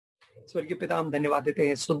स्वर्गीय पिता, हम धन्यवाद देते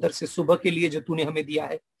हैं सुंदर से सुबह के लिए जो तूने हमें दिया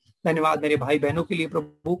है। धन्यवाद मेरे भाई बहनों के लिए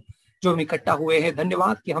प्रभु जो हम इकट्ठा हुए हैं।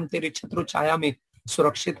 धन्यवाद कि हम तेरे छत्र छाया में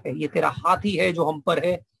सुरक्षित है। ये तेरा हाथ ही है जो हम पर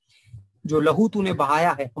है। जो लहू तूने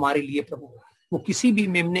बहाया है हमारे लिए प्रभु, वो किसी भी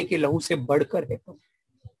मेमने के लहू से बढ़कर है प्रभु।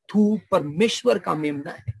 तू परमेश्वर का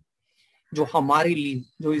मेमना है जो हमारे लिए,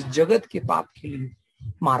 जो इस जगत के पाप के लिए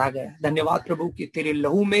मारा गया। धन्यवाद प्रभु कि तेरे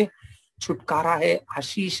लहू में छुटकारा है,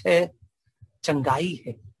 आशीष है, चंगाई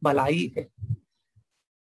है, भलाई है।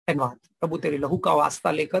 धन्यवाद प्रभु, तेरे लहू का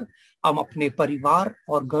वास्ता लेकर हम अपने परिवार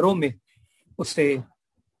और घरों में उसे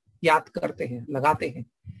याद करते हैं, लगाते हैं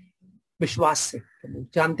विश्वास से प्रभु,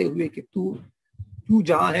 जानते हुए कि तू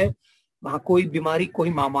जहां है वहां कोई बीमारी, कोई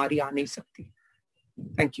महामारी आ नहीं सकती।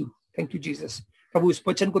 Thank you Jesus. प्रभु, इस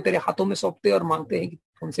वचन को तेरे हाथों में सौंपते और मांगते हैं कि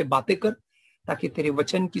तुमसे बातें कर, ताकि तेरे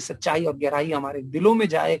वचन की सच्चाई और गहराई हमारे दिलों में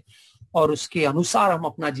जाए और उसके अनुसार हम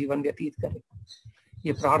अपना जीवन व्यतीत करें।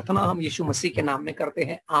 ये प्रार्थना हम यीशु मसीह के नाम में करते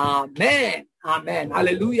हैं, आमेन आमेन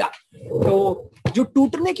हालेलुया। तो जो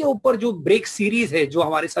टूटने के ऊपर जो ब्रेक सीरीज है, जो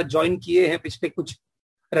हमारे साथ ज्वाइन किए हैं पिछले कुछ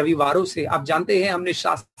रविवारों से, आप जानते हैं हमने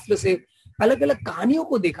शास्त्र से अलग अलग कहानियों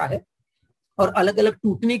को देखा है और अलग अलग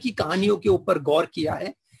टूटने की कहानियों के ऊपर गौर किया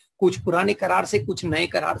है, कुछ पुराने करार से, कुछ नए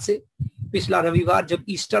करार से। पिछला रविवार जब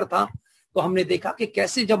ईस्टर था तो हमने देखा कि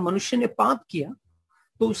कैसे जब मनुष्य ने पाप किया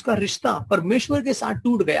तो उसका रिश्ता परमेश्वर के साथ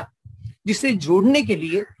टूट गया, जिसे जोड़ने के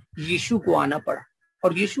लिए यीशु को आना पड़ा।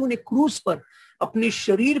 और यीशु ने क्रूस पर अपने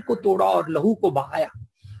शरीर को तोड़ा और लहू को बहाया।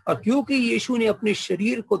 और क्योंकि यीशु ने अपने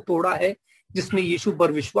शरीर को तोड़ा है, जिसने यीशु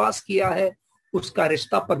पर विश्वास किया है, उसका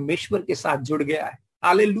रिश्ता परमेश्वर के साथ जुड़ गया है।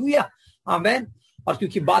 हालेलुया आमेन। और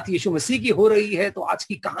क्योंकि बात यीशु मसीह की हो रही है, तो आज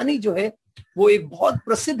की कहानी जो है वो एक बहुत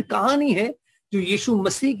प्रसिद्ध कहानी है जो यीशु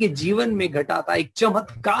मसीह के जीवन में घटा था। एक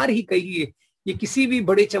चमत्कार ही कहिए, ये किसी भी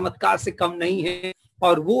बड़े चमत्कार से कम नहीं है,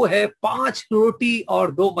 और वो है 5 रोटी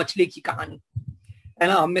और 2 मछली की कहानी, है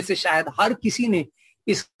ना। हम में से शायद हर किसी ने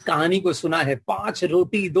इस कहानी को सुना है, 5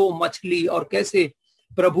 रोटी 2 मछली, और कैसे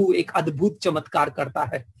प्रभु एक अद्भुत चमत्कार करता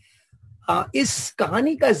है। इस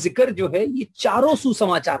कहानी का जिक्र जो है ये चारों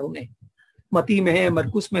सुसमाचारों में, मती में है,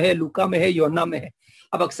 मरकुस में है, लूका में है, योहन्ना में है।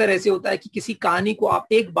 अब अक्सर ऐसे होता है कि किसी कहानी को आप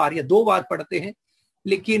 1 बार या 2 बार पढ़ते हैं,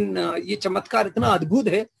 लेकिन ये चमत्कार इतना अद्भुत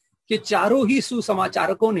है कि चारों ही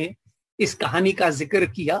सुसमाचारकों ने इस कहानी का जिक्र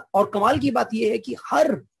किया। और कमाल की बात यह है कि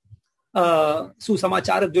हर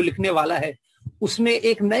सुसमाचारक जो लिखने वाला है उसने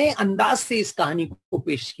एक नए अंदाज से इस कहानी को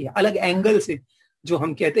पेश किया, अलग एंगल से, जो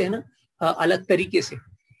हम कहते हैं ना, अलग तरीके से।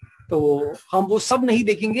 तो हम वो सब नहीं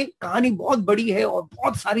देखेंगे, कहानी बहुत बड़ी है और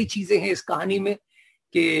बहुत सारी चीजें हैं इस कहानी में,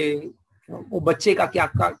 कि वो बच्चे का क्या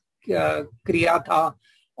क्रिया था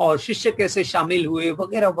और शिष्य कैसे शामिल हुए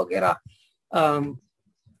वगैरह वगैरह,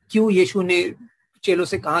 क्यों यीशु ने चेलों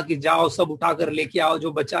से कहा कि जाओ सब उठाकर लेके आओ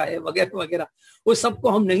जो बचा है वगैरह वगैरह। वो सबको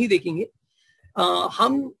हम नहीं देखेंगे।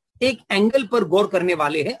 हम एक एंगल पर गौर करने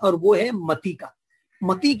वाले हैं और वो है मती का।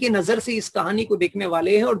 मती के नजर से इस कहानी को देखने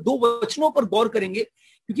वाले हैं और 2 वचनों पर गौर करेंगे,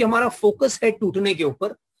 क्योंकि हमारा फोकस है टूटने के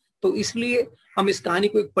ऊपर, तो इसलिए हम इस कहानी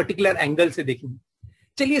को एक पर्टिकुलर एंगल से देखेंगे।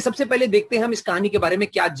 चलिए सबसे पहले देखते हैं हम इस कहानी के बारे में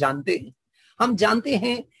क्या जानते हैं। हम जानते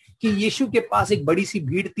हैं कि यीशु के पास एक बड़ी सी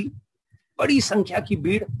भीड़ थी, बड़ी संख्या की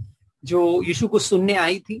भीड़ जो यीशु को सुनने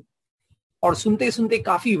आई थी, और सुनते सुनते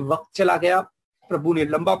काफी वक्त चला गया। प्रभु ने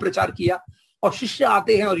लंबा प्रचार किया और शिष्य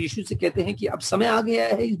आते हैं और यीशु से कहते हैं कि अब समय आ गया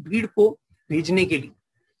है इस भीड़ को भेजने के लिए,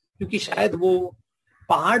 क्योंकि शायद वो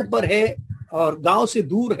पहाड़ पर है और गांव से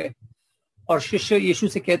दूर है। और शिष्य यीशु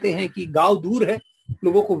से कहते हैं कि गांव दूर है,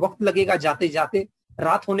 लोगों को वक्त लगेगा जाते जाते,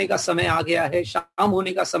 रात होने का समय आ गया है, शाम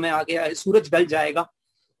होने का समय आ गया है, सूरज ढल जाएगा,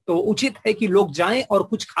 तो उचित है कि लोग जाएं और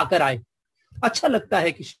कुछ खाकर आए। अच्छा लगता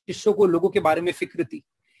है कि शिष्यों को लोगों के बारे में फिक्र थी,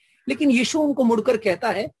 लेकिन यीशु उनको मुड़कर कहता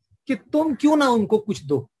है कि तुम क्यों ना उनको कुछ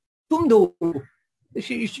दो, तुम दो।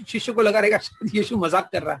 शिष्यों को लगा रहेगा यीशु मजाक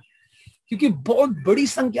कर रहा है, क्योंकि बहुत बड़ी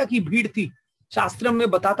संख्या की भीड़ थी। शास्त्र में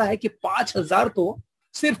बताता है कि 5000 तो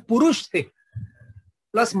सिर्फ पुरुष थे,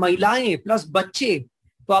 प्लस महिलाएं, प्लस बच्चे।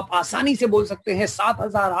 तो आप आसानी से बोल सकते हैं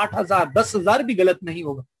 7000, 8000, 10,000 भी गलत नहीं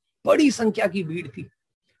होगा। बड़ी संख्या की भीड़ थी।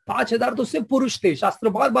 5000 तो सिर्फ पुरुष थे, शास्त्र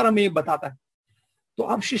बार बार हमें ये बताता है। तो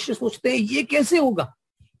अब शिष्य सोचते हैं ये कैसे होगा,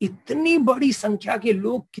 इतनी बड़ी संख्या के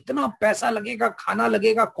लोग, कितना पैसा लगेगा, खाना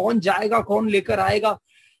लगेगा, कौन जाएगा, कौन लेकर आएगा,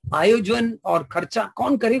 आयोजन और खर्चा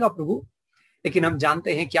कौन करेगा प्रभु। लेकिन हम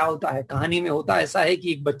जानते हैं क्या होता है। कहानी में होता ऐसा है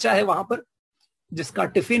कि एक बच्चा है वहां पर जिसका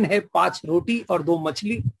टिफिन है 5 रोटी और 2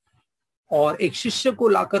 मछली, और एक शिष्य को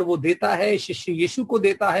लाकर वो देता है। शिष्य यीशु को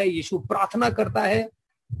देता है, यीशु प्रार्थना करता है,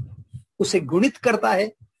 उसे गुणित करता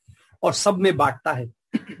है और सब में बांटता है।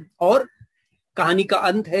 और कहानी का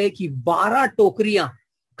अंत है कि 12 टोकरियां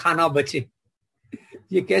खाना बचे।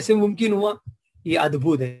 ये कैसे मुमकिन हुआ? ये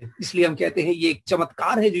अद्भुत है। इसलिए हम कहते हैं ये एक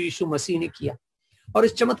चमत्कार है जो यीशु मसीह ने किया। और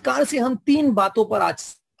इस चमत्कार से हम 3 बातों पर आज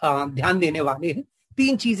ध्यान देने वाले हैं,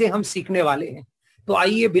 3 चीजें हम सीखने वाले हैं। तो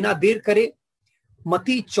आइए बिना देर करे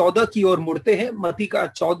मत्ती 14 की ओर मुड़ते हैं। मत्ती का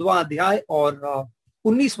 14वां अध्याय और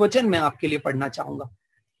 19 वचन मैं आपके लिए पढ़ना चाहूंगा।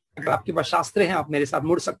 अगर आपके पास शास्त्र हैं आप मेरे साथ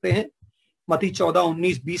मुड़ सकते हैं। मत्ती 14,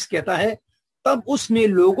 19, 20 कहता है, तब उसने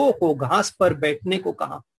लोगों को घास पर बैठने को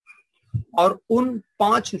कहा और उन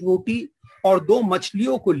 5 रोटी और 2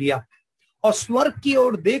 मछलियों को लिया और स्वर्ग की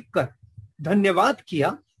ओर देखकर धन्यवाद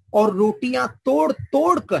किया और रोटियां तोड़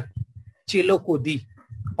तोड़ कर चेलों को दी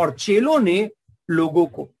और चेलों ने लोगों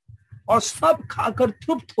को, और सब खाकर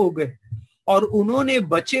तृप्त हो गए। और उन्होंने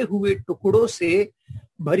बचे हुए टुकड़ों से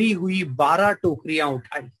भरी हुई 12 टोकरियां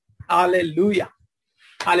उठाई। Hallelujah,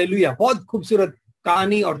 hallelujah. बहुत खूबसूरत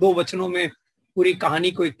कहानी और 2 वचनों में पूरी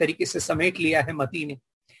कहानी को एक तरीके से समेट लिया है मत्ती ने।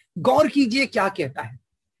 गौर कीजिए क्या कहता है।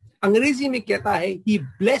 अंग्रेजी में कहता है ही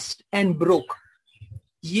ब्लेस्ड एंड ब्रोक।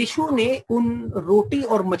 यीशु ने उन रोटी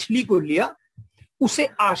और मछली को लिया, उसे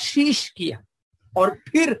आशीष किया और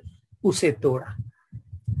फिर उसे तोड़ा।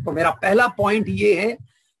 तो मेरा पहला पॉइंट ये है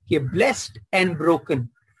कि ब्लेस्ड एंड ब्रोकन।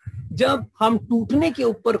 जब हम टूटने के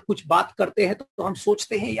ऊपर कुछ बात करते हैं तो हम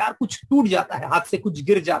सोचते हैं यार कुछ टूट जाता है, हाथ से कुछ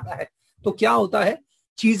गिर जाता है तो क्या होता है,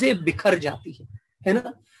 चीजें बिखर जाती है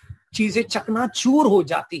ना, चीजें चकनाचूर हो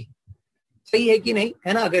जाती है। सही है कि नहीं,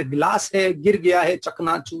 है ना। अगर गिलास है गिर गया है,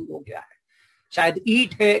 चकनाचूर हो गया है। शायद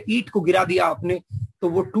ईंट है, ईंट को गिरा दिया आपने तो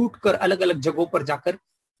वो टूट कर अलग अलग जगहों पर जाकर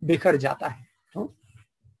बिखर जाता है। तो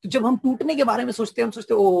जब हम टूटने के बारे में सोचते हैं हम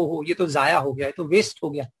सोचते हैं ओहो ये तो जाया हो गया, ये तो वेस्ट हो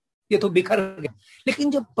गया, ये तो बिखर गया।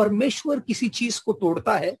 लेकिन जब परमेश्वर किसी चीज को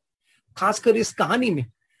तोड़ता है, खासकर इस कहानी में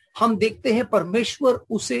हम देखते हैं परमेश्वर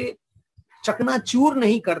उसे चकनाचूर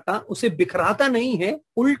नहीं करता, उसे बिखराता नहीं है,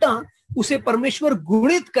 उल्टा उसे परमेश्वर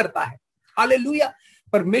गुणित करता है। हालेलुया।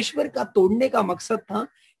 परमेश्वर का तोड़ने का मकसद था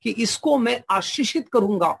कि इसको मैं आशीषित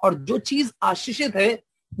करूंगा, और जो चीज आशीषित है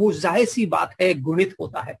वो जाहिर सी बात है गुणित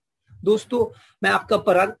होता है। दोस्तों मैं आपका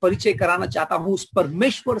परिचय कराना चाहता हूं उस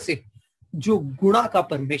परमेश्वर से जो गुणा का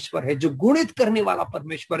परमेश्वर है, जो गुणित करने वाला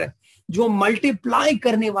परमेश्वर है, जो मल्टीप्लाई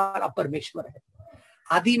करने वाला परमेश्वर है।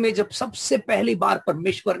 आदि में जब सबसे पहली बार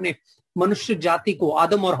परमेश्वर ने मनुष्य जाति को,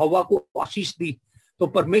 आदम और हवा को आशीष दी तो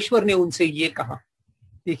परमेश्वर ने उनसे ये कहा,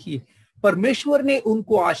 देखिए परमेश्वर ने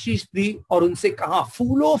उनको आशीष दी और उनसे कहा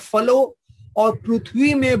फूलो फलो और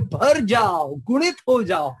पृथ्वी में भर जाओ, गुणित हो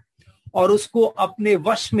जाओ और उसको अपने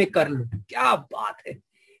वश में कर लो। क्या बात है।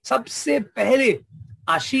 सबसे पहले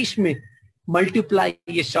आशीष में मल्टीप्लाई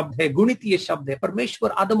ये शब्द है, गुणित ये शब्द है।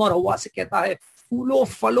 परमेश्वर आदम और हवा से कहता है फूलो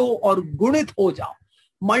फलो और गुणित हो जाओ,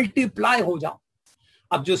 मल्टीप्लाई हो जाओ।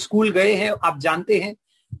 अब जो स्कूल गए हैं आप जानते हैं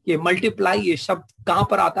कि मल्टीप्लाई ये शब्द कहां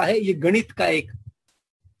पर आता है, ये गणित का एक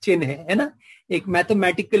चिन्ह है ना, एक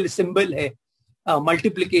मैथमेटिकल सिंबल है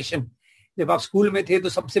मल्टीप्लिकेशन। जब आप स्कूल में थे तो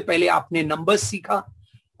सबसे पहले आपने नंबर्स सीखा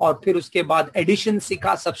और फिर उसके बाद एडिशन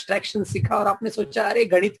सीखा, सब्सट्रैक्शन सीखा और आपने सोचा अरे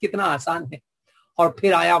गणित कितना आसान है, और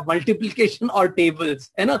फिर आया मल्टीप्लिकेशन और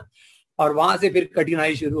टेबल्स, है ना, और वहां से फिर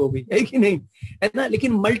कठिनाई शुरू हो गई, है कि नहीं, है ना।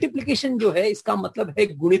 लेकिन मल्टीप्लिकेशन जो है इसका मतलब है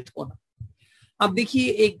गुणित होना। अब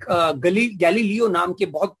देखिए एक गैलीलियो नाम के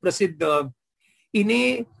बहुत प्रसिद्ध,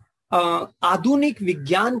 इन्हें आधुनिक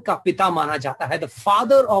विज्ञान का पिता माना जाता है, the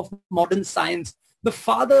father of modern science, the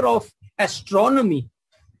father of astronomy,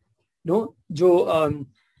 जो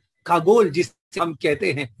खगोल जिसे हम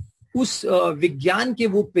कहते हैं, उस विज्ञान के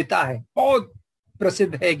वो पिता है। बहुत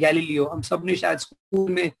प्रसिद्ध है गैलीलियो। हम सब ने शायद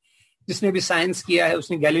स्कूल में जिसने भी साइंस किया है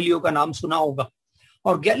उसने गैलीलियो का नाम सुना होगा।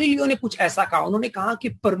 और गैलीलियो ने कुछ ऐसा कहा, उन्होंने कहा कि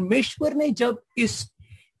परमेश्वर ने जब इस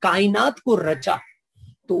कायनात को रचा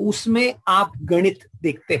तो उसमें आप गणित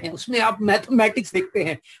देखते हैं, उसमें आप मैथमेटिक्स देखते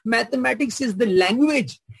हैं। मैथमेटिक्स इज द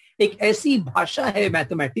लैंग्वेज, एक ऐसी भाषा है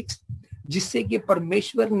मैथमेटिक्स जिससे कि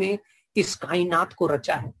परमेश्वर ने इस कायनात को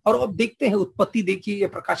रचा है। और अब देखते हैं उत्पत्ति देखिए,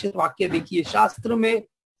 प्रकाशित वाक्य देखिए, शास्त्र में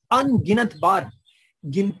अनगिनत बार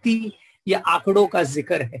गिनती या आंकड़ों का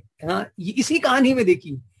जिक्र है। हाँ, ये इसी कहानी में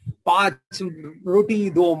देखिए 5 रोटी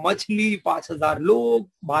 2 मछली, 5000 लोग,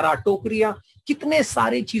 12 टोकरियां, कितने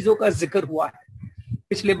सारे चीजों का जिक्र हुआ है।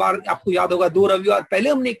 पिछले बार आपको याद होगा 2 रविवार पहले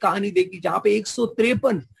हमने एक कहानी देखी जहां पे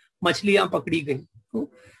 153 मछलियां पकड़ी गई।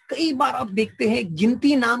 कई बार आप देखते हैं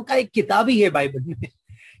गिनती नाम का एक किताब ही है बाइबल में,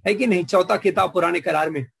 है कि नहीं, 4था किताब पुराने करार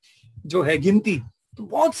में जो है गिनती, तो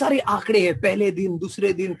बहुत सारे आंकड़े हैं, पहले दिन,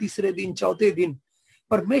 दूसरे दिन, तीसरे दिन, चौथे दिन।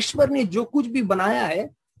 परमेश्वर ने जो कुछ भी बनाया है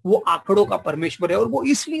वो आंकड़ों का परमेश्वर है। और वो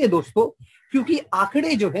इसलिए दोस्तों क्योंकि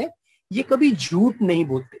आंकड़े जो है ये कभी झूठ नहीं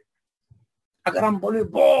बोलते। अगर हम बोले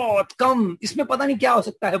बहुत कम, इसमें पता नहीं क्या हो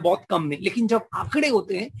सकता है बहुत कम में, लेकिन जब आंकड़े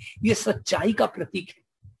होते हैं ये सच्चाई का प्रतीक है।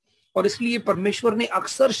 और इसलिए परमेश्वर ने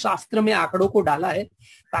अक्सर शास्त्र में आंकड़ों को डाला है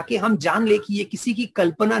ताकि हम जान ले कि ये किसी की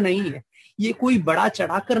कल्पना नहीं है, ये कोई बड़ा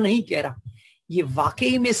चढ़ाकर नहीं कह रहा, ये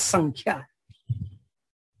वाकई में संख्या है।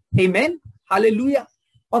 आमीन, हालेलुया।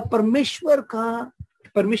 और परमेश्वर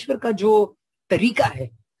का जो तरीका है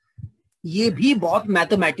ये भी बहुत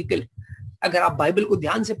मैथमेटिकल है। अगर आप बाइबल को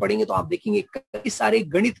ध्यान से पढ़ेंगे तो आप देखेंगे कई सारे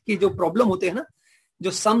गणित के जो प्रॉब्लम होते हैं ना,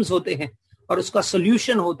 जो सम्स होते हैं और उसका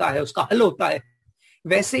सोल्यूशन होता है, उसका हल होता है,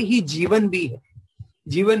 वैसे ही जीवन भी है।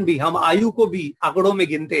 जीवन भी, हम आयु को भी आंकड़ों में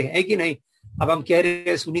गिनते हैं, है कि नहीं। अब हम कह रहे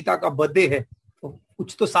हैं सुनीता का बर्थडे है, तो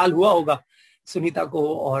कुछ तो साल हुआ होगा सुनीता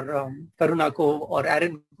को और करुणा को और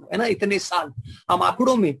एरन को, है ना, इतने साल हम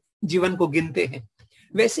आंकड़ों में जीवन को गिनते हैं।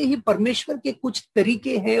 वैसे ही परमेश्वर के कुछ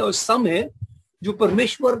तरीके हैं और सम है जो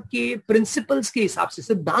परमेश्वर के प्रिंसिपल्स के हिसाब से,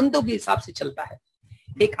 सिद्धांतों के हिसाब से चलता है।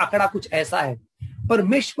 एक आंकड़ा कुछ ऐसा है,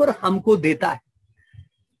 परमेश्वर हमको देता है,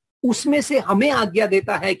 उसमें से हमें आज्ञा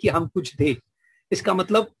देता है कि हम कुछ दे। इसका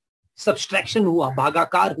मतलब सब्सट्रैक्शन हुआ,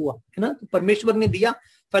 भागाकार हुआ, है ना। तो परमेश्वर ने दिया,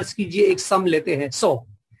 फर्ज कीजिए एक सम लेते हैं 100,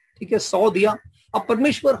 ठीक है, 100 दिया। अब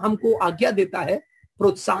परमेश्वर हमको आज्ञा देता है,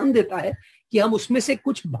 प्रोत्साहन देता है कि हम उसमें से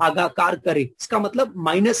कुछ भागाकार करें। इसका मतलब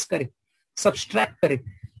माइनस करें, सब्सट्रैक्ट करें।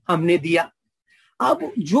 हमने दिया,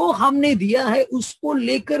 अब जो हमने दिया है उसको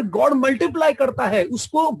लेकर गॉड मल्टीप्लाई करता है,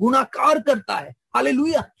 उसको गुणाकार करता है,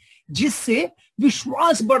 हालेलुया, जिससे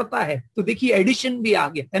विश्वास बढ़ता है। तो देखिए एडिशन भी आ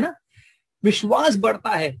गया, है ना, विश्वास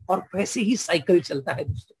बढ़ता है और वैसे ही साइकिल चलता है।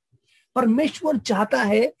 दोस्तों, परमेश्वर चाहता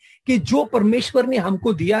है कि जो परमेश्वर ने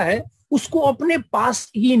हमको दिया है उसको अपने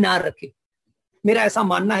पास ही ना रखे। मेरा ऐसा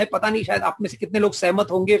मानना है, पता नहीं शायद आप में से कितने लोग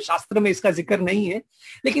सहमत होंगे, शास्त्र में इसका जिक्र नहीं है,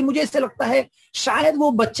 लेकिन मुझे इससे लगता है शायद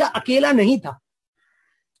वो बच्चा अकेला नहीं था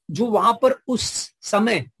जो वहां पर उस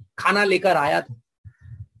समय खाना लेकर आया था।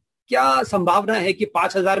 क्या संभावना है कि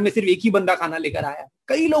 5,000 में सिर्फ एक ही बंदा खाना लेकर आया?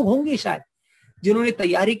 कई लोग होंगे शायद जिन्होंने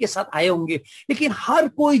तैयारी के साथ आए होंगे, लेकिन हर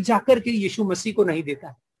कोई जाकर के यीशु मसीह को नहीं देता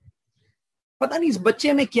है। पता नहीं इस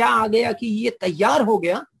बच्चे में क्या आ गया कि ये तैयार हो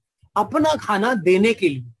गया अपना खाना देने के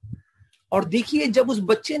लिए। और देखिए जब उस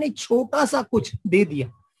बच्चे ने छोटा सा कुछ दे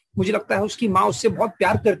दिया, मुझे लगता है उसकी माँ उससे बहुत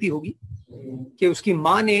प्यार करती होगी कि उसकी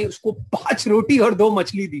माँ ने उसको 5 रोटी और 2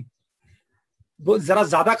 मछली दी। वो जरा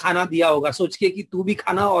ज्यादा खाना दिया होगा, सोच के कि तू भी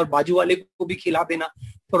खाना और बाजू वाले को भी खिला देना,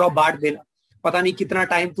 थोड़ा बांट देना। पता नहीं कितना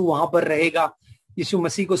टाइम तू वहां पर रहेगा, यीशु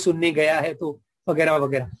मसीह को सुनने गया है तो, वगैरह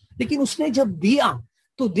वगैरह। लेकिन उसने जब दिया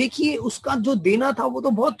तो देखिए उसका जो देना था वो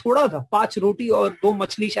तो बहुत थोड़ा था, 5 रोटी और 2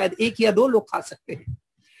 मछली, शायद 1 या 2 लोग खा सकते हैं।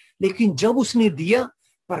 लेकिन जब उसने दिया,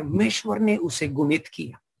 परमेश्वर ने उसे गुणित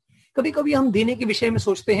किया। कभी कभी हम देने के विषय में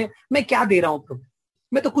सोचते हैं, मैं क्या दे रहा हूं प्रभु,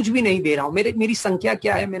 मैं तो कुछ भी नहीं दे रहा हूं, मेरी संख्या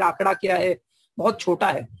क्या है, मेरा आंकड़ा क्या है, बहुत छोटा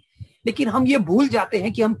है। लेकिन हम ये भूल जाते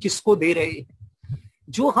हैं कि हम किसको दे रहे हैं।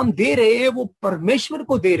 जो हम दे रहे हैं वो परमेश्वर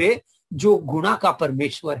को दे रहे, जो गुणा का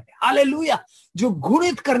परमेश्वर है, हालेलुया, जो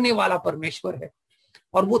गुणित करने वाला परमेश्वर है।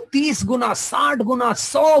 और वो 30 गुना, 60 गुना,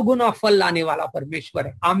 100 गुना फल लाने वाला परमेश्वर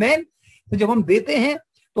है। आमीन। तो जब हम देते हैं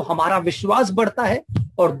तो हमारा विश्वास बढ़ता है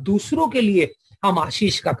और दूसरों के लिए हम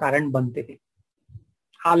आशीष का कारण बनते हैं।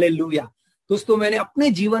 हालेलुया। दोस्तों, मैंने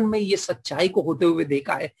अपने जीवन में ये सच्चाई को होते हुए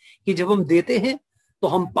देखा है कि जब हम देते हैं तो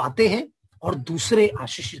हम पाते हैं और दूसरे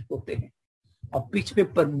आशीषित होते हैं। और बीच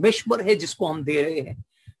में परमेश्वर है जिसको हम दे रहे हैं।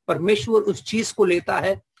 परमेश्वर उस चीज को लेता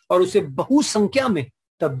है और उसे बहुसंख्या में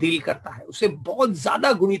तब्दील करता है, उसे बहुत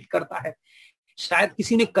ज्यादा गुणित करता है। शायद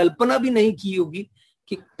किसी ने कल्पना भी नहीं की होगी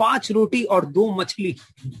कि 5 रोटी और 2 मछली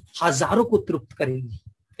हजारों को तृप्त करेगी,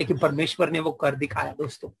 लेकिन परमेश्वर ने वो कर दिखाया।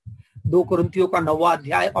 दोस्तों, 2 कुरिन्थियों का 9वां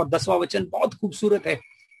अध्याय और 10वां वचन बहुत खूबसूरत है।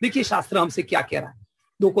 देखिए शास्त्र हमसे क्या कह रहा है।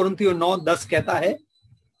 2 कुरिन्थियों 9:10 कहता है,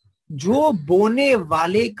 जो बोने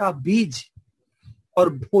वाले का बीज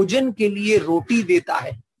और भोजन के लिए रोटी देता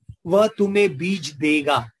है वह तुम्हें बीज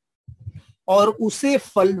देगा और उसे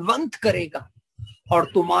फलवंत करेगा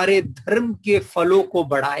और तुम्हारे धर्म के फलों को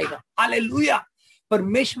बढ़ाएगा। हालेलुया।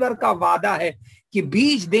 परमेश्वर का वादा है कि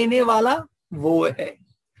बीज देने वाला वो है,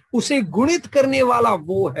 उसे गुणित करने वाला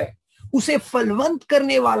वो है, उसे फलवंत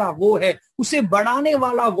करने वाला वो है, उसे बढ़ाने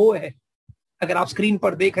वाला वो है। अगर आप स्क्रीन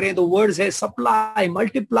पर देख रहे हैं तो वर्ड्स है सप्लाई,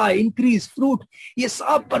 मल्टीप्लाई, इंक्रीज, फ्रूट, ये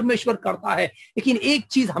सब परमेश्वर करता है। लेकिन एक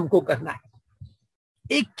चीज हमको करना है,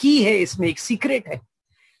 एक की है इसमें, एक सीक्रेट है।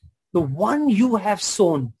 The one you have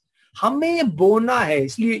sown, हमें बोना है।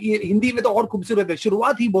 इसलिए ये हिंदी में तो और खूबसूरत है,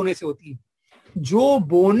 शुरुआत ही बोने से होती है। जो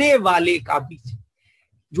बोने वाले का बीज,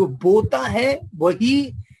 जो बोता है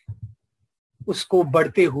वही उसको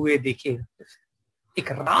बढ़ते हुए देखेगा।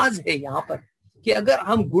 एक राज है यहाँ पर कि अगर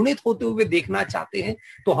हम गुणित होते हुए देखना चाहते हैं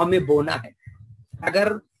तो हमें बोना है।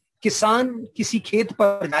 अगर किसान किसी खेत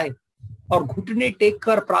पर जाए और घुटने टेक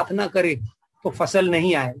कर प्रार्थना करे तो फसल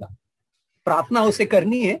नहीं आएगा। प्रार्थना उसे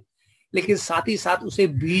करनी है, लेकिन साथ ही साथ उसे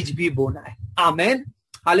बीज भी बोना है। आमेन,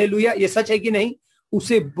 हालेलुया। ये सच है कि नहीं?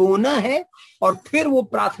 उसे बोना है और फिर वो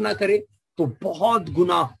प्रार्थना करे तो बहुत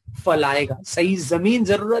गुना फल आएगा। सही जमीन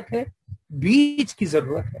जरूरत है, बीज की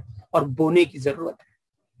जरूरत है और बोने की जरूरत है।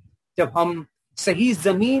 जब हम सही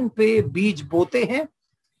जमीन पे बीज बोते हैं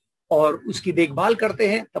और उसकी देखभाल करते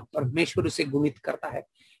हैं तब परमेश्वर उसे गुणित करता है।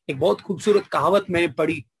 एक बहुत खूबसूरत कहावत मैंने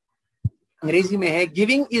पढ़ी, अंग्रेजी में है,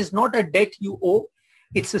 giving is not a debt you owe,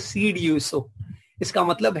 it's a seed you sow. इसका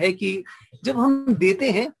मतलब है कि जब हम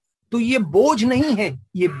देते हैं तो ये बोझ नहीं है,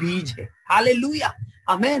 ये बीज है। Hallelujah,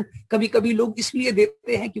 amen. कभी कभी लोग इसलिए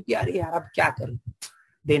देते हैं क्योंकि अरे यार अब क्या करूं,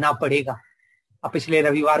 देना पड़ेगा। अब पिछले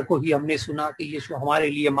रविवार को ही हमने सुना कि यीशु हमारे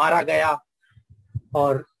लिए मारा गया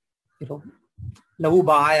और लहू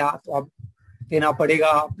बहाया, तो अब देना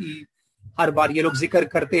पड़ेगा। हर बार ये लोग जिक्र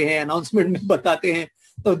करते हैं, अनाउंसमेंट में बताते हैं,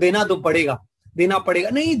 तो देना तो पड़ेगा, देना पड़ेगा।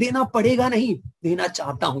 नहीं, देना पड़ेगा नहीं, देना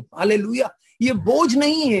चाहता हूं। हालेलुया, ये बोझ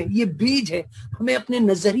नहीं है, ये बीज है। हमें अपने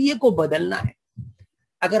नजरिए को बदलना है।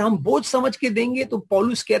 अगर हम बोझ समझ के देंगे तो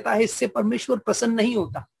पौलुस कहता है इससे परमेश्वर प्रसन्न नहीं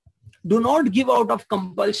होता। Do not give out of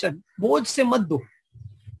compulsion, बोझ से मत दो,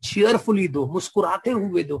 चीयरफुली दो, मुस्कुराते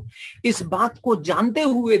हुए दो, इस बात को जानते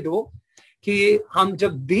हुए दो कि हम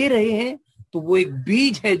जब दे रहे हैं तो वो एक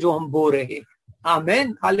बीज है जो हम बो रहे हैं।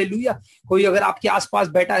 Amen, hallelujah. कोई अगर आपके आसपास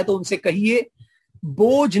बैठा है तो उनसे कहिए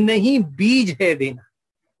बोझ नहीं, बीज है देना।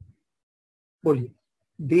 बोलिए,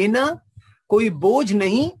 देना कोई बोझ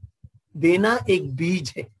नहीं, देना एक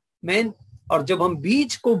बीज है। मैन, और जब हम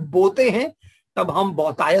बीज को बोते हैं तब हम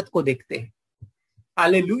बहुतायत को देखते हैं।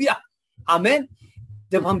 हालेलुया, आमेन।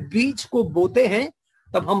 जब हम बीज को बोते हैं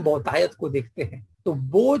तब हम बहुतायत को देखते हैं। तो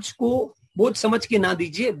बोझ को बोझ समझ के ना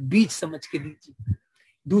दीजिए, बीज समझ के दीजिए।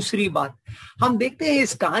 दूसरी बात हम देखते हैं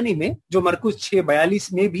इस कहानी में, जो मरकुस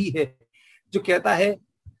 6:42 में भी है, जो कहता है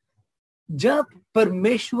जब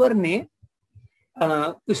परमेश्वर ने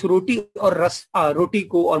इस रोटी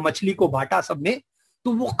को और मछली को बांटा सबने,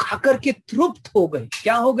 तो वो खाकर के तृप्त हो गए।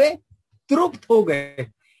 क्या हो गए? तृप्त हो गए।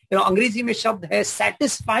 अंग्रेजी में शब्द है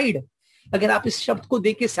सैटिस्फाइड। अगर आप इस शब्द को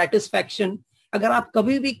देखें, सेटिस्फैक्शन, अगर आप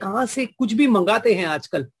कभी भी कहां से कुछ भी मंगाते हैं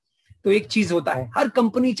आजकल, तो एक चीज होता है, हर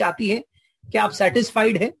कंपनी चाहती है कि आप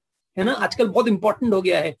सेटिस्फाइड है ना। आजकल बहुत इंपॉर्टेंट हो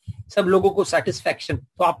गया है सब लोगों को सेटिस्फैक्शन।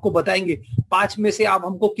 तो आपको बताएंगे 5 में से आप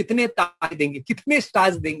हमको कितने तारे देंगे, कितने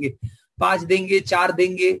स्टार्स देंगे, 5 देंगे, 4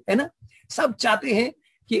 देंगे, है ना। सब चाहते हैं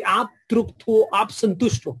कि आप तृप्त हो, आप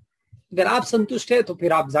संतुष्ट हो। अगर आप संतुष्ट है तो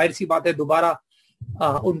फिर आप जाहिर सी बात है दोबारा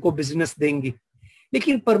उनको बिजनेस देंगे।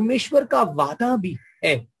 लेकिन परमेश्वर का वादा भी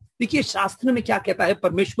है। देखिए शास्त्र में क्या कहता है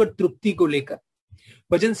परमेश्वर तृप्ति को लेकर।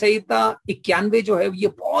 भजन संहिता 91 जो है ये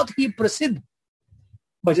बहुत ही प्रसिद्ध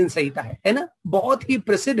भजन संहिता है ना, बहुत ही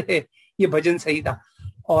प्रसिद्ध है ये भजन संहिता।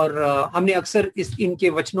 और हमने अक्सर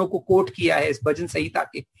इनके वचनों को कोट किया है इस भजन संहिता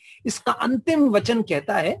के। इसका अंतिम वचन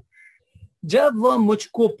कहता है जब वह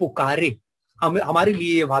मुझको पुकारे, हमारे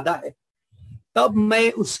लिए ये वादा है, तब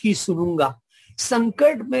मैं उसकी सुनूंगा,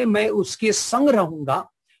 संकट में मैं उसके संग रहूंगा,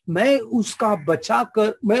 मैं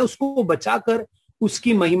उसको बचाकर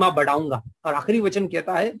उसकी महिमा बढ़ाऊंगा। और आखिरी वचन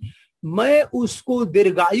कहता है मैं उसको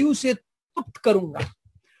दीर्घायु से तृप्त करूंगा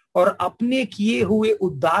और अपने किए हुए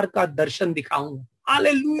उद्धार का दर्शन दिखाऊंगा।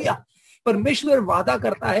 हालेलुया। परमेश्वर वादा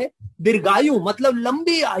करता है दीर्घायु मतलब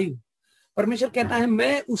लंबी आयु। परमेश्वर कहता है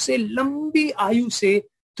मैं उसे लंबी आयु से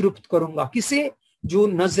तृप्त करूंगा। किसे? जो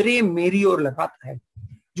नजरें मेरी ओर लगाता है,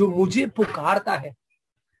 जो मुझे पुकारता है,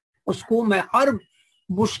 उसको मैं हर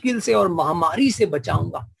मुश्किल से और महामारी से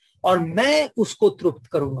बचाऊंगा और मैं उसको तृप्त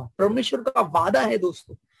करूंगा। परमेश्वर का वादा है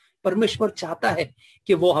दोस्तों। परमेश्वर चाहता है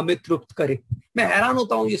कि वो हमें तृप्त करे। मैं हैरान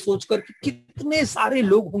होता हूं ये सोचकर कि कितने सारे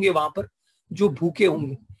लोग होंगे वहां पर जो भूखे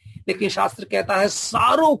होंगे, लेकिन शास्त्र कहता है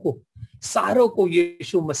सारों को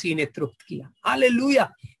यीशु मसीह ने तृप्त किया।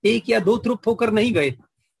 हालेलुया। 1 या 2 तृप्त होकर नहीं गए,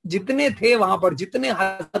 जितने थे वहां पर, जितने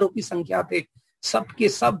हजारों की संख्या थे, सबके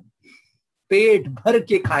सब पेट भर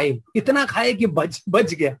के खाए। इतना खाए कि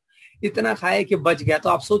बच गया, इतना खाए कि बच गया। तो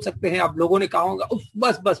आप सोच सकते हैं आप लोगों ने कहा होगा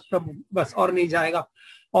बस प्रभु बस और नहीं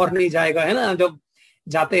जाएगा, है ना। जब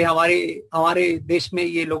जाते हैं हमारे देश में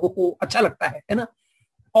ये लोगों को अच्छा लगता है ना,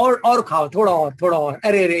 और खाओ, थोड़ा और,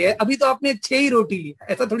 अरे अभी तो आपने 6 ही रोटी ली,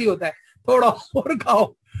 ऐसा थोड़ी होता है, थोड़ा और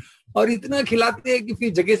खाओ। और इतना खिलाते हैं कि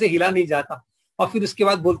फिर जगह से हिला नहीं जाता। और फिर उसके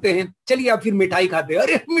बाद बोलते हैं चलिए आप फिर मिठाई खाते हैं।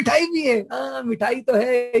 अरे मिठाई भी है, हाँ मिठाई तो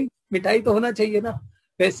है, मिठाई तो होना चाहिए ना।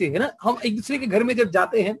 वैसे है ना, हम एक दूसरे के घर में जब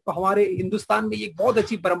जाते हैं तो हमारे हिंदुस्तान में ये बहुत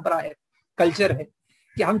अच्छी परंपरा है, कल्चर है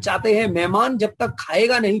कि हम चाहते हैं मेहमान जब तक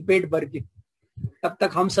खाएगा नहीं पेट भर के तब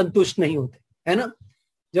तक हम संतुष्ट नहीं होते, है ना।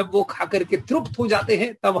 जब वो खा करके तृप्त हो जाते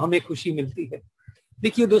हैं तब हमें खुशी मिलती है।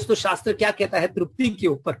 देखिए दोस्तों शास्त्र क्या कहता है तृप्ति के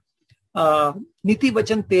ऊपर। नीति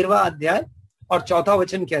वचन 13वां अध्याय और 4वां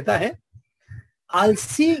वचन कहता है,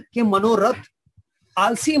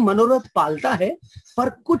 आलसी मनोरथ पालता है पर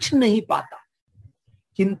कुछ नहीं पाता,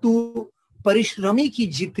 किंतु परिश्रमी की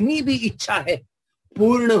जितनी भी इच्छा है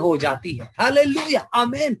पूर्ण हो जाती है। हालेलुया,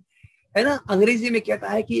 आमेन। है ना, अंग्रेजी में कहता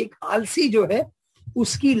है कि एक आलसी जो है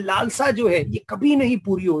उसकी लालसा जो है ये कभी नहीं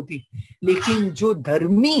पूरी होती, लेकिन जो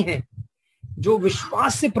धर्मी है, जो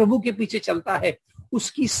विश्वास से प्रभु के पीछे चलता है,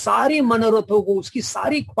 उसकी सारी मनोरथों को, उसकी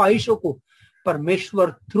सारी ख्वाहिशों को परमेश्वर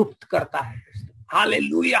तृप्त करता है।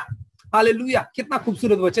 हालेलुया, हालेलुया, कितना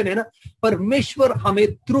खूबसूरत वचन है ना। परमेश्वर हमें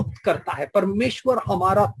तृप्त करता है, परमेश्वर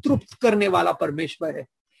हमारा तृप्त करने वाला परमेश्वर है।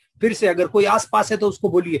 फिर से अगर कोई आसपास है तो उसको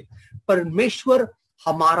बोलिए, परमेश्वर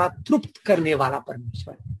हमारा तृप्त करने वाला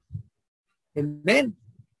परमेश्वर है। आमीन।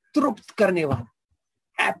 तृप्त करने वाला,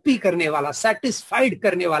 हैप्पी करने वाला, सेटिस्फाइड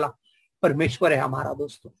करने वाला परमेश्वर है हमारा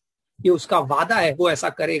दोस्तों। ये उसका वादा है, वो ऐसा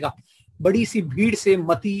करेगा। बड़ी सी भीड़ से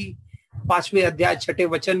मती 5वें अध्याय 6ठे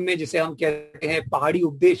वचन में, जिसे हम कहते हैं पहाड़ी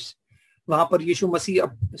उपदेश, वहां पर यीशु मसीह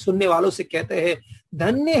अब सुनने वालों से कहते हैं,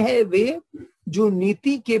 धन्य है वे जो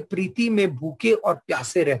नीति के प्रीति में भूखे और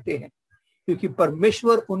प्यासे रहते हैं, क्योंकि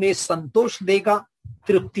परमेश्वर उन्हें संतोष देगा,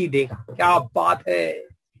 तृप्ति देगा। क्या बात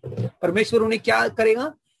है, परमेश्वर उन्हें क्या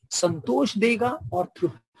करेगा? संतोष देगा और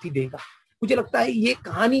तृप्ति देगा। मुझे लगता है ये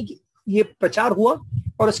कहानी, ये प्रचार हुआ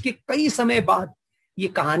और उसके कई समय बाद ये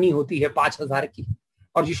कहानी होती है 5000 की,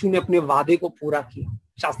 और यीशु ने अपने वादे को पूरा किया।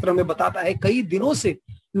 शास्त्र में बताता है कई दिनों से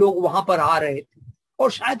लोग वहां पर आ रहे थे,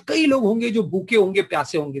 और शायद कई लोग होंगे जो भूखे होंगे,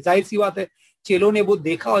 प्यासे होंगे। जाहिर सी बात है, चेलों ने वो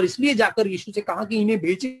देखा और इसलिए जाकर यीशु से कहा कि इन्हें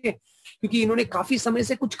भेजे, क्योंकि इन्होंने काफी समय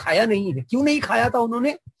से कुछ खाया नहीं है। क्यों नहीं खाया था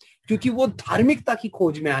उन्होंने? क्योंकि वो धार्मिकता की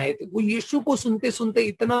खोज में आए थे। वो यीशु को सुनते सुनते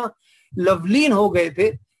इतना लवलीन हो गए थे,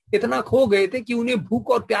 इतना खो गए थे कि उन्हें भूख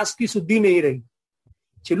और प्यास की सुद्धि नहीं रही।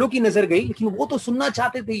 चेलों की नजर गई, लेकिन वो तो सुनना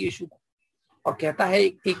चाहते थे यीशु को। और कहता है,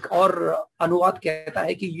 एक और अनुवाद कहता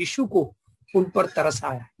है कि यीशु को उन पर तरस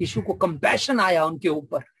आया, यीशु को कंपैशन आया उनके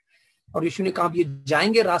ऊपर, और यीशु ने कहा ये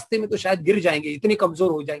जाएंगे रास्ते में तो शायद गिर जाएंगे, इतने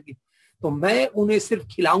कमजोर हो जाएंगे, तो मैं उन्हें सिर्फ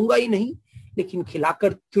खिलाऊंगा ही नहीं, लेकिन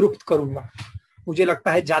खिलाकर तृप्त करूंगा। मुझे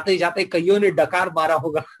लगता है जाते जाते कईयों ने डकार मारा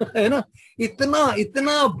होगा, है ना।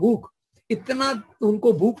 इतना भूख, इतना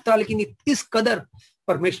उनको भूख था, लेकिन इस कदर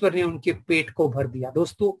परमेश्वर ने उनके पेट को भर दिया।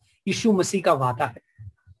 दोस्तों, यीशु मसीह का वादा है,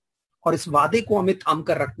 और इस वादे को हमें थाम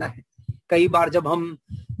कर रखना है। कई बार जब हम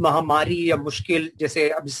महामारी या मुश्किल, जैसे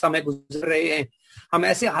अब इस समय गुजर रहे हैं, हम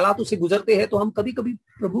ऐसे हालातों से गुजरते हैं, तो हम कभी कभी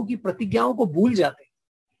प्रभु की प्रतिज्ञाओं को भूल जाते हैं,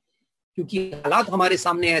 क्योंकि हालात हमारे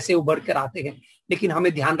सामने ऐसे उभर कर आते हैं। लेकिन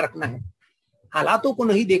हमें ध्यान रखना है, हालातों को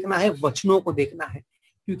नहीं देखना है, वचनों को देखना है,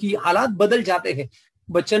 क्योंकि हालात बदल जाते हैं,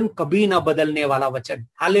 वचन कभी ना बदलने वाला वचन।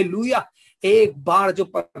 हालेलुया। एक बार जो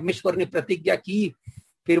परमेश्वर ने प्रतिज्ञा की,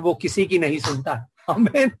 फिर वो किसी की नहीं सुनता।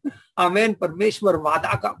 आमेन, आमेन। परमेश्वर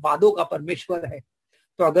वादों का परमेश्वर है।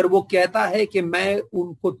 तो अगर वो कहता है कि मैं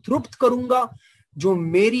उनको तृप्त करूंगा जो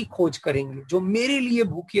मेरी खोज करेंगे, जो मेरे लिए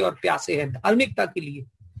भूखे और प्यासे हैं धार्मिकता के लिए,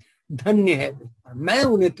 धन्य है, मैं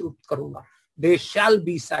उन्हें तृप्त करूंगा। They shall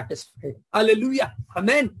be satisfied. Hallelujah,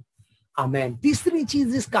 आमेन, आमेन। तीसरी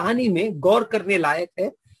चीज इस कहानी में गौर करने लायक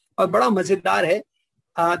है और बड़ा मजेदार है।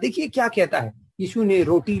 देखिए क्या कहता है। यीशु ने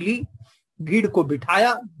रोटी ली, भीड़ को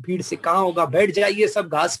बिठाया, भीड़ से कहा होगा बैठ जाइए सब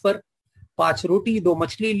घास पर। 5 रोटी 2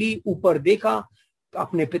 मछली ली, ऊपर देखा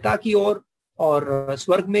अपने पिता की ओर और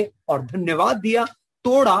स्वर्ग में, और धन्यवाद दिया,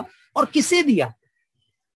 तोड़ा और किसे दिया?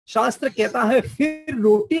 शास्त्र कहता है फिर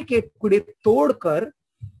रोटी के टुकड़े तोड़कर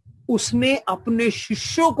उसने अपने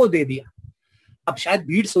शिष्यों को दे दिया। अब शायद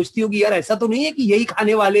भीड़ सोचती होगी, यार ऐसा तो नहीं है कि यही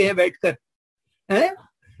खाने वाले हैं बैठकर, हैं?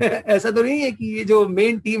 ऐसा तो नहीं है कि ये जो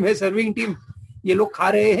मेन टीम है, सर्विंग टीम, ये लोग खा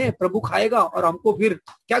रहे हैं, प्रभु खाएगा और हमको फिर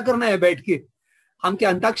क्या करना है बैठ के? हम क्या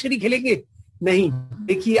अंताक्षरी खेलेंगे? नहीं।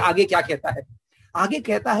 देखिए आगे क्या कहता है। आगे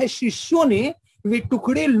कहता है शिष्यों ने वे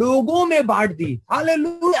टुकड़े लोगों में बांट दिए।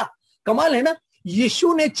 हालेलुया, कमाल है ना।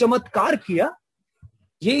 यीशु ने चमत्कार किया,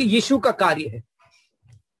 ये यीशु का कार्य है।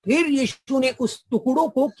 फिर यीशु ने उस टुकड़ों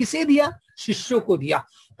को किसे दिया? शिष्यों को दिया।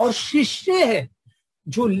 और शिष्य है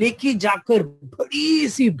जो लेके जाकर बड़ी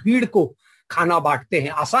सी भीड़ को खाना बांटते हैं।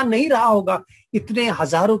 आसान नहीं रहा होगा इतने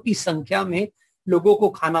हजारों की संख्या में लोगों को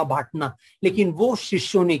खाना बांटना, लेकिन वो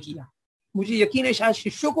शिष्यों ने किया। मुझे यकीन है शायद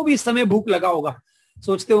शिष्यों को भी इस समय भूख लगा होगा।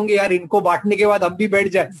 सोचते होंगे यार इनको बांटने के बाद हम भी बैठ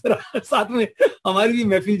जाए साथ में, हमारी भी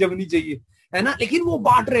महफिल जमनी चाहिए, है ना। लेकिन वो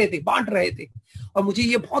बांट रहे थे। और मुझे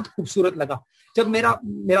ये बहुत खूबसूरत लगा जब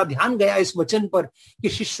मेरा ध्यान गया इस वचन पर कि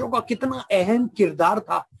शिष्यों का कितना अहम किरदार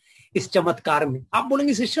था इस चमत्कार में। आप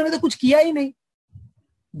बोलेंगे शिष्यों ने तो कुछ किया ही नहीं,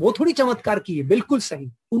 वो थोड़ी चमत्कार किए। बिल्कुल सही,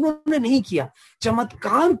 उन्होंने नहीं किया।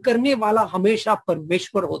 चमत्कार करने वाला हमेशा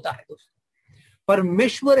परमेश्वर होता है दोस्तों।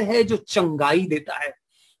 परमेश्वर है जो चंगाई देता है,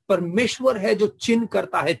 परमेश्वर है जो चिन्ह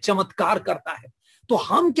करता है, चमत्कार करता है। तो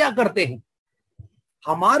हम क्या करते हैं?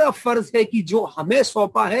 हमारा फर्ज है कि जो हमें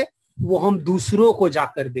सौंपा है वो हम दूसरों को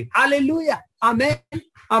जाकर दे। हालेलुया, आमेन,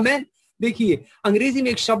 आमेन। देखिए, अंग्रेजी में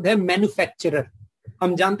एक शब्द है मैन्युफैक्चरर।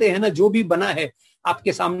 हम जानते हैं ना, जो भी बना है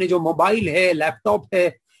आपके सामने, जो मोबाइल है, लैपटॉप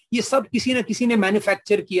है, ये सब किसी ना किसी ने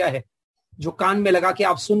मैन्युफैक्चर किया है। जो कान में लगा के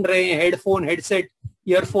आप सुन रहे हैं, हेडफोन, हेडसेट,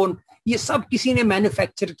 ईयरफोन, ये सब किसी ने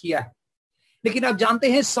मैन्युफैक्चर किया है। लेकिन आप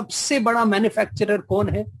जानते हैं सबसे बड़ा मैन्युफैक्चरर कौन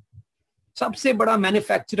है? सबसे बड़ा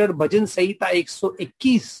मैन्युफैक्चरर भजन संहिता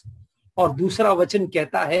 121 और दूसरा वचन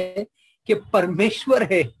कहता है कि परमेश्वर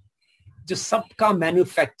है जो सबका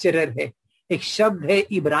मैन्युफैक्चरर है। एक शब्द है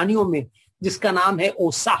इब्रानियों में जिसका नाम है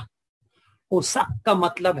ओसा। ओसा का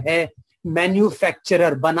मतलब है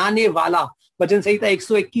मैन्युफैक्चरर, बनाने वाला। भजन संहिता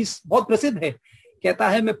 121 बहुत प्रसिद्ध है। कहता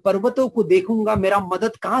है, मैं पर्वतों को देखूंगा, मेरा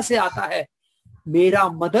मदद कहां से आता है? मेरा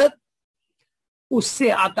मदद उससे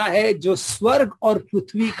आता है जो स्वर्ग और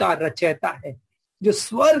पृथ्वी का रचयिता है, जो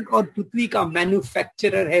स्वर्ग और पृथ्वी का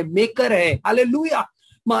मैन्युफैक्चरर है, मेकर है। Hallelujah,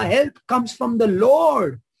 my help comes from the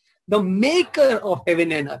Lord the maker of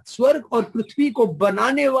heaven and earth. स्वर्ग और पृथ्वी को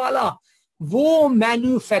बनाने वाला वो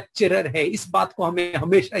मैन्युफैक्चरर है। इस बात को हमें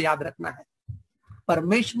हमेशा याद रखना है।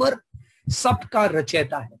 परमेश्वर सबका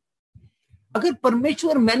रचयिता है। अगर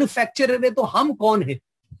परमेश्वर मैन्युफैक्चरर है तो हम कौन है?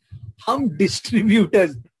 हम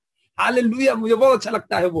डिस्ट्रीब्यूटर्स। हालेलुया, मुझे बहुत अच्छा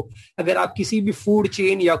लगता है वो। अगर आप किसी भी फूड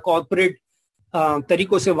चेन या कॉर्पोरेट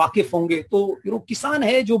तरीकों से वाकिफ होंगे तो किसान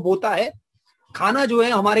है जो बोता है, खाना जो है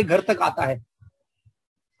हमारे घर तक आता है।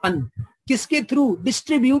 अन्न किसके थ्रू?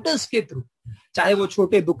 डिस्ट्रीब्यूटर्स के थ्रू। चाहे वो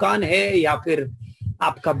छोटे दुकान है या फिर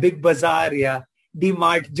आपका बिग बाजार या डी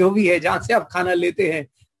मार्ट, जो भी है जहां से आप खाना लेते हैं,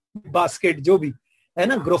 बास्केट जो भी है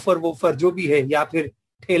ना, ग्रोफर वोफर जो भी है, या फिर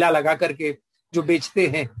ठेला लगा करके जो बेचते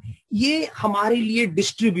हैं, ये हमारे लिए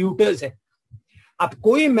डिस्ट्रीब्यूटर्स है। अब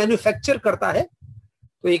कोई मैन्युफैक्चर करता है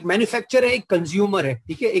तो एक मैन्युफैक्चर है, एक कंज्यूमर है,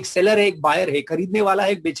 ठीक है, एक सेलर है, एक बायर है, खरीदने वाला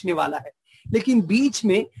है, एक बेचने वाला है। लेकिन बीच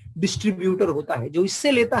में डिस्ट्रीब्यूटर होता है जो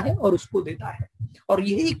इससे लेता है और उसको देता है। और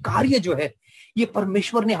यही कार्य जो है ये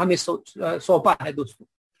परमेश्वर ने हमें सौंपा है। दोस्तों,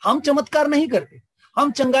 हम चमत्कार नहीं करते,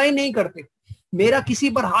 हम चंगाई नहीं करते। मेरा किसी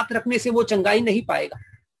पर हाथ रखने से वो चंगाई नहीं पाएगा।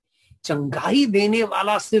 चंगाई देने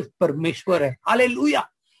वाला सिर्फ परमेश्वर है। हालेलुया,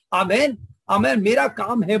 आमेन, आमेन। मेरा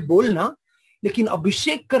काम है बोलना, लेकिन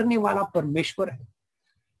अभिषेक करने वाला परमेश्वर है,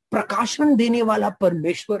 प्रकाशन देने वाला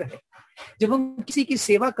परमेश्वर है। जब हम किसी की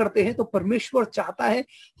सेवा करते हैं तो परमेश्वर चाहता है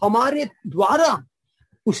हमारे द्वारा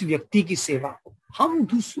उस व्यक्ति की सेवा हो, हम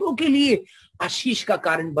दूसरों के लिए आशीष का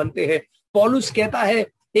कारण बनते हैं। पौलुस कहता है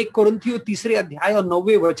 1 कोरिन्थियों 3 अध्याय और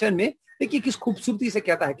 9वें वचन में, देखिए किस खूबसूरती से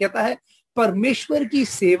कहता है परमेश्वर की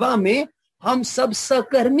सेवा में हम सब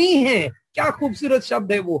सहकर्मी हैं। क्या खूबसूरत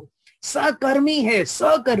शब्द है वो, सहकर्मी है,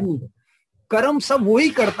 सहकर्मी है। कर्म सब वही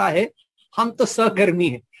करता है, हम तो सहकर्मी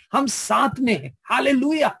है, हम साथ में है।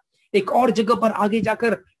 हालेलुया। एक और जगह पर आगे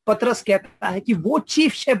जाकर पतरस कहता है कि वो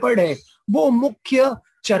चीफ शेपर्ड है, वो मुख्य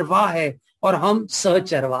चरवाहा है और हम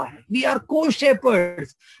सहचरवाहा है। वी आर को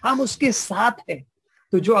शेपर्ड्स, हम उसके साथ है।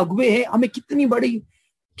 तो जो अगुवे है, हमें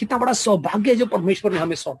कितना बड़ा सौभाग्य है जो परमेश्वर ने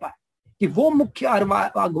हमें सौंपा है कि वो मुख्य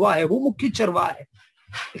अगुवा है, वो मुख्य चरवाहा है।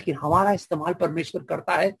 लेकिन हमारा इस्तेमाल परमेश्वर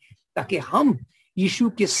करता है ताकि हम यीशु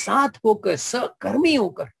के साथ होकर, सहकर्मी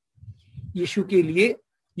होकर, यीशु के लिए,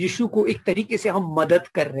 यीशु को एक तरीके से हम मदद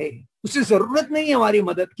कर रहे हैं। उसे जरूरत नहीं है हमारी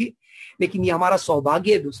मदद की, लेकिन ये हमारा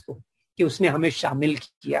सौभाग्य है दोस्तों कि उसने हमें शामिल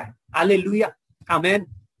किया है। हालेलुया, आमेन।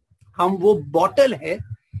 हम वो बोतल है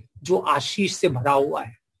जो आशीष से भरा हुआ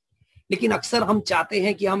है। लेकिन अक्सर हम चाहते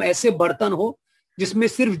हैं कि हम ऐसे बर्तन हो जिसमें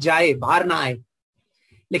सिर्फ जाए, बाहर ना आए।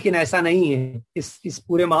 लेकिन ऐसा नहीं है। इस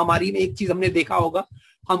पूरे महामारी में एक चीज हमने देखा होगा,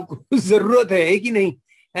 हमको जरूरत है कि नहीं,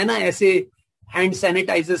 है ना, ऐसे हैंड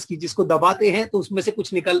सैनिटाइजर्स की, जिसको दबाते हैं तो उसमें से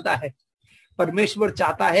कुछ निकलता है। परमेश्वर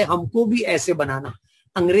चाहता है हमको भी ऐसे बनाना।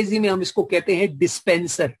 अंग्रेजी में हम इसको कहते हैं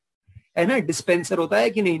डिस्पेंसर, है ना। डिस्पेंसर होता है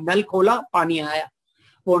कि नहीं, नल खोला पानी आया,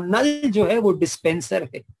 वो नल जो है वो डिस्पेंसर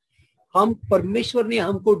है। हम, परमेश्वर ने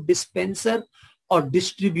हमको डिस्पेंसर और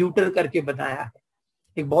डिस्ट्रीब्यूटर करके बनाया है।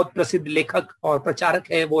 एक बहुत प्रसिद्ध लेखक और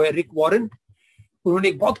प्रचारक है, वो है रिक वॉरेन। उन्होंने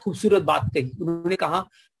एक बहुत खूबसूरत बात कही। उन्होंने कहा,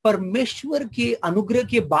 परमेश्वर के अनुग्रह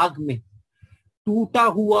के बाग में टूटा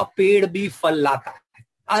हुआ पेड़ भी फल लाता है।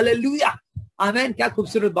 Hallelujah, amen. क्या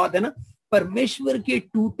खूबसूरत बात है ना। परमेश्वर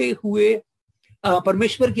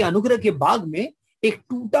के अनुग्रह के बाग में एक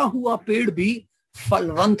टूटा हुआ पेड़ भी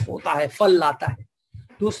फलवंत होता है, फल लाता है।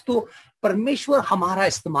 दोस्तों, परमेश्वर हमारा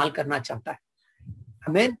इस्तेमाल करना चाहता है,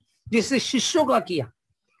 आमेन। जैसे शिष्यों का किया,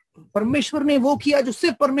 परमेश्वर ने वो किया जो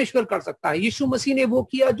सिर्फ परमेश्वर कर सकता है। यीशु मसीह ने वो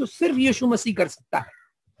किया जो सिर्फ यीशु मसीह कर सकता है।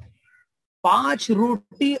 5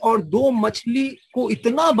 रोटी और 2 मछली को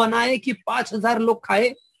इतना बनाए कि 5,000 लोग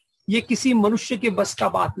खाए, ये किसी मनुष्य के बस का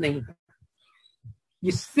बात नहीं है।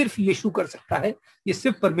 ये सिर्फ यीशु कर सकता है, ये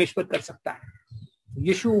सिर्फ परमेश्वर कर सकता है।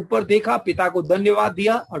 यीशु ऊपर देखा, पिता को धन्यवाद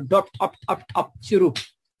दिया और डॉट अप अप अप शुरू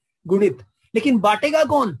गुणित। लेकिन बांटेगा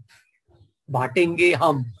कौन? बांटेंगे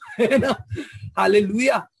हम, है ना।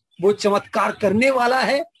 हालेलुया। वो चमत्कार करने वाला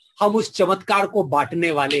है, हम उस चमत्कार को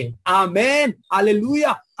बांटने वाले हैं। Amen,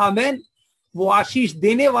 hallelujah, amen. वो आशीष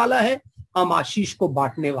देने वाला है, हम आशीष को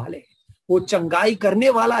बांटने वाले हैं। वो चंगाई करने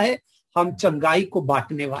वाला है, हम चंगाई को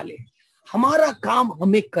बांटने वाले हैं। हमारा काम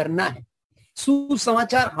हमें करना है,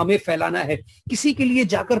 सुसमाचार हमें फैलाना है, किसी के लिए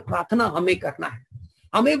जाकर प्रार्थना हमें करना है।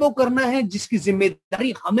 हमें वो करना है जिसकी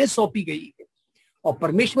जिम्मेदारी हमें सौंपी गई है, और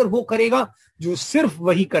परमेश्वर वो करेगा जो सिर्फ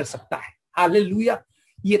वही कर सकता है। हालेलुया।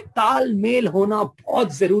 ये तालमेल होना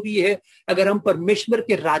बहुत जरूरी है अगर हम परमेश्वर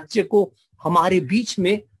के राज्य को हमारे बीच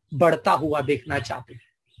में बढ़ता हुआ देखना चाहते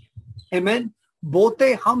हैं। आमीन।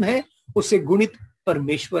 बोते हम हैं, उसे गुणित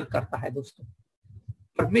परमेश्वर करता है। दोस्तों,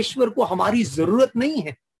 परमेश्वर को हमारी जरूरत नहीं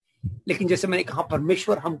है, लेकिन जैसे मैंने कहा,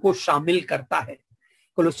 परमेश्वर हमको शामिल करता है।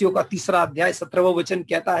 कोलोसियों का 3 अध्याय 17वां वचन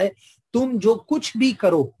कहता है, तुम जो कुछ भी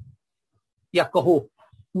करो या कहो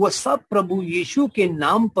वह सब प्रभु यीशु के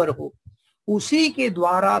नाम पर हो, उसी के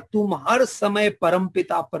द्वारा तुम हर समय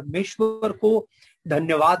परमपिता परमेश्वर को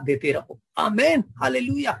धन्यवाद देते रहो। आमेन,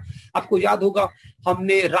 हालेलुया। आपको याद होगा,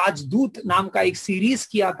 हमने राजदूत नाम का एक सीरीज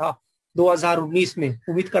किया था 2019 में।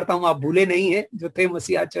 उम्मीद करता हूं आप भूले नहीं है जो थे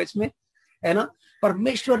मसीहा चर्च में, है ना।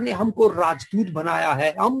 परमेश्वर ने हमको राजदूत बनाया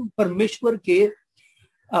है, हम परमेश्वर के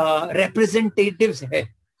रिप्रेजेंटेटिव्स है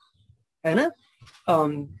ना।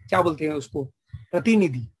 क्या बोलते हैं उसको,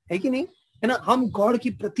 प्रतिनिधि है कि नहीं, है ना। हम गॉड की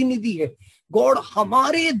प्रतिनिधि है। गॉड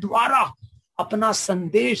हमारे द्वारा अपना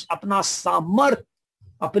संदेश, अपना सामर्थ,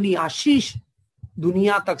 अपनी आशीष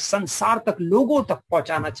दुनिया तक, संसार तक, लोगों तक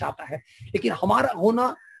पहुंचाना चाहता है। लेकिन हमारा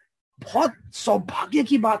होना बहुत सौभाग्य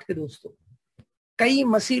की बात है दोस्तों। कई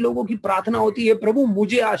मसीह लोगों की प्रार्थना होती है, प्रभु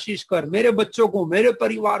मुझे आशीष कर, मेरे बच्चों को, मेरे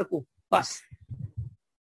परिवार को, बस।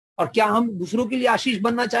 और क्या हम दूसरों के लिए आशीष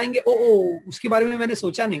बनना चाहेंगे? ओ, उसके बारे में मैंने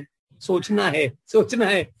सोचा नहीं। सोचना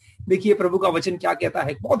है। देखिए प्रभु का वचन क्या कहता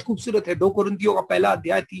है, बहुत खूबसूरत है। 2 कुरिन्थियों का 1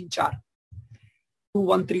 अध्याय 3-4,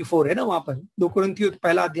 2-1-3-4 है ना वहां पर। 2 कुरिन्थियों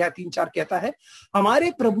 1 अध्याय 3-4 कहता है,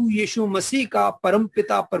 हमारे प्रभु यीशु मसीह का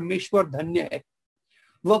परमपिता परमेश्वर धन्य है,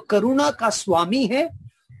 वह करुणा का स्वामी है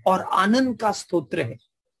और आनंद का स्तोत्र है।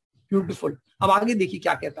 ब्यूटीफुल। अब आगे देखिए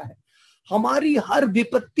क्या कहता है, हमारी हर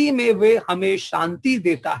विपत्ति में वे हमें शांति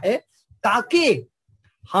देता है, ताकि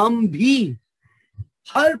हम भी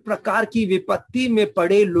हर प्रकार की विपत्ति में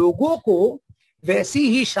पड़े लोगों को वैसी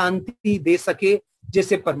ही शांति दे सके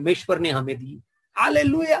जैसे परमेश्वर ने हमें दी।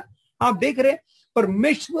 हालेलुया। आप देख रहे,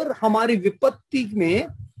 परमेश्वर हमारी विपत्ति में,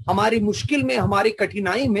 हमारी मुश्किल में, हमारी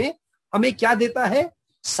कठिनाई में हमें क्या देता है?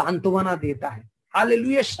 सांत्वना देता है।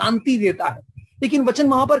 हालेलुया, शांति देता है। लेकिन वचन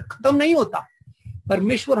वहां पर खत्म नहीं होता।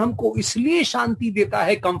 परमेश्वर हमको इसलिए शांति देता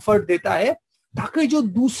है, कंफर्ट देता है, ताकि जो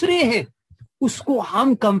दूसरे हैं उसको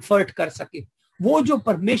हम कंफर्ट कर सके। वो जो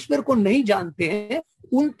परमेश्वर को नहीं जानते हैं,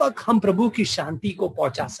 उन तक हम प्रभु की शांति को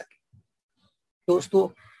पहुंचा सके। दोस्तों,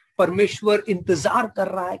 परमेश्वर इंतजार कर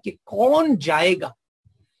रहा है कि कौन जाएगा,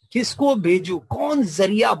 किसको भेजू, कौन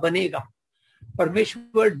जरिया बनेगा।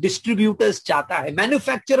 परमेश्वर डिस्ट्रीब्यूटर्स चाहता है,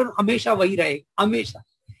 मैन्युफैक्चरर हमेशा वही रहेगा, हमेशा,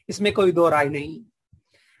 इसमें कोई दो राय नहीं।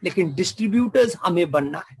 लेकिन डिस्ट्रीब्यूटर्स हमें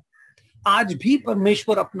बनना है। आज भी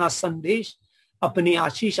परमेश्वर अपना संदेश, अपनी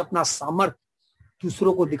आशीष, अपना सामर्थ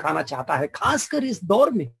दूसरों को दिखाना चाहता है, खासकर इस दौर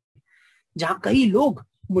में जहां कई लोग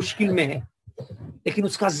मुश्किल में हैं। लेकिन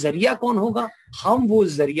उसका जरिया कौन होगा? हम वो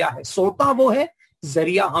जरिया है। सोता वो है,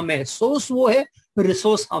 जरिया हम है। सोर्स वो है,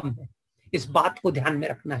 रिसोर्स हम है। इस बात को ध्यान में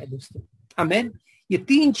रखना है दोस्तों। आमीन। ये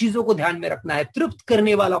 3 चीजों को ध्यान में रखना है। तृप्त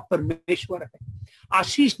करने वाला परमेश्वर है,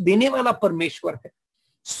 आशीष देने वाला परमेश्वर है,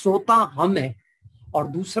 सोता हम है, और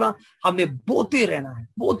दूसरा हमें बोते रहना है।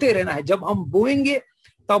 बोते रहना है। जब हम बोएंगे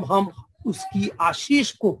तब हम उसकी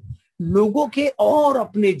आशीष को लोगों के और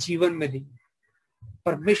अपने जीवन में देंगे।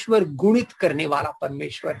 परमेश्वर गुणित करने वाला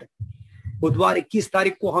परमेश्वर है। बुधवार 21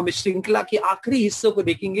 तारीख को हम इस श्रृंखला के आखिरी हिस्से को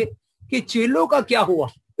देखेंगे कि चेलों का क्या हुआ।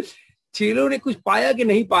 चेलों ने कुछ पाया कि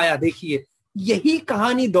नहीं पाया। देखिए, यही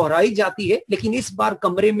कहानी दोहराई जाती है, लेकिन इस बार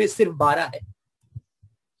कमरे में सिर्फ 12 है।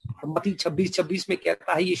 मत्ती 26:26 में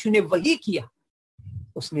कहता है, यीशु ने वही किया।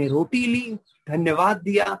 उसने रोटी ली, धन्यवाद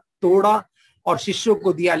दिया, तोड़ा और शिष्यों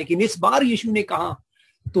को दिया। लेकिन इस बार यीशु ने कहा,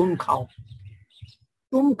 तुम खाओ,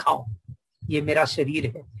 तुम खाओ, ये मेरा शरीर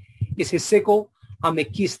है। इस हिस्से को हम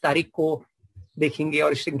 21 तारीख को देखेंगे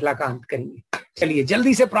और श्रृंखला का अंत करेंगे। चलिए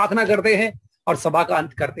जल्दी से प्रार्थना करते हैं और सभा का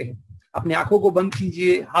अंत करते हैं। अपने आंखों को बंद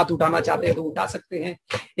कीजिए, हाथ उठाना चाहते हैं तो उठा सकते हैं,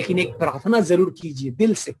 लेकिन एक प्रार्थना जरूर कीजिए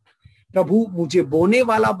दिल से, प्रभु मुझे बोने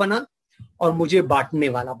वाला बना और मुझे बांटने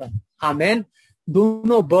वाला बना। आमेन।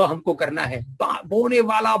 दोनों ब हमको करना है, बोने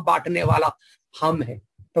वाला बांटने वाला हम है।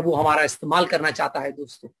 प्रभु हमारा इस्तेमाल करना चाहता है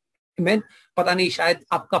दोस्तों। आमेन। पता नहीं, शायद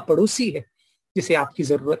आपका पड़ोसी है जिसे आपकी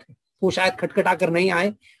जरूरत है, वो शायद खटखटा कर नहीं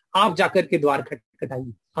आए, आप जाकर के द्वार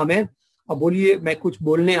खटखटाइए। आमेन। और बोलिए, मैं कुछ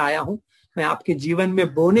बोलने आया हूं, मैं आपके जीवन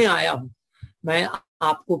में बोने आया हूं, मैं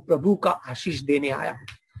आपको प्रभु का आशीष देने आया हूं,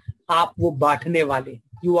 आप वो बांटने वाले,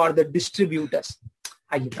 यू आर द डिस्ट्रीब्यूटर्स।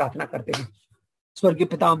 आइए प्रार्थना करते हैं। स्वर्गीय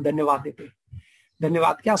पिता, हम धन्यवाद देते हैं।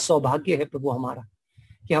 धन्यवाद, क्या सौभाग्य है प्रभु हमारा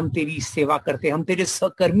कि हम तेरी सेवा करते हैं, हम तेरे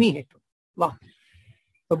सहकर्मी हैं। वाह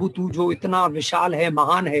प्रभु, तू जो इतना विशाल है,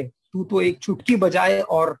 महान है, तू तो एक चुटकी बजाए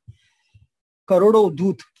और करोड़ों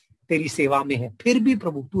दूत तेरी सेवा में है। फिर भी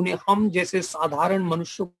प्रभु तूने हम जैसे साधारण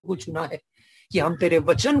मनुष्यों को चुना है कि हम तेरे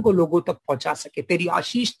वचन को लोगों तक पहुंचा सके, तेरी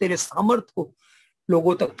आशीष, तेरे सामर्थ्य को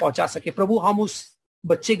लोगों तक पहुंचा सके। प्रभु हम उस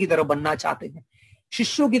बच्चे की तरह बनना चाहते हैं,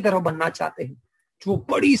 शिष्यों की तरह बनना चाहते हैं, जो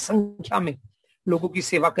बड़ी संख्या में लोगों की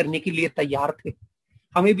सेवा करने के लिए तैयार थे।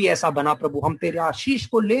 हमें भी ऐसा बना प्रभु, हम तेरे आशीष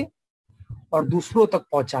को ले और दूसरों तक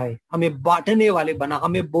पहुंचाए, हमें बांटने वाले बना,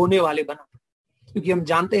 हमें बोने वाले बना। क्योंकि हम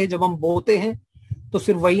जानते हैं जब हम बोते हैं तो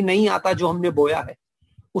सिर्फ वही नहीं आता जो हमने बोया है,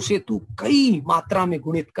 उसे तू कई मात्रा में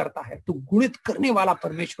गुणित करता है। तू गुणित करने वाला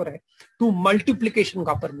परमेश्वर है, तू मल्टीप्लिकेशन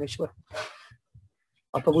का परमेश्वर है।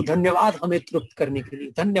 और प्रभु धन्यवाद हमें तृप्त करने के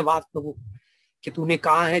लिए। धन्यवाद प्रभु कि तूने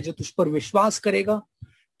कहा है जो तुझ पर विश्वास करेगा,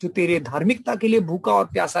 जो तेरे धार्मिकता के लिए भूखा और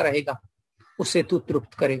प्यासा रहेगा, उसे तू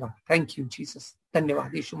तृप्त करेगा। Thank you Jesus.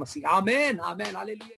 धन्यवाद यीशु मसीह। आमेन, आमेन, हालेलुया।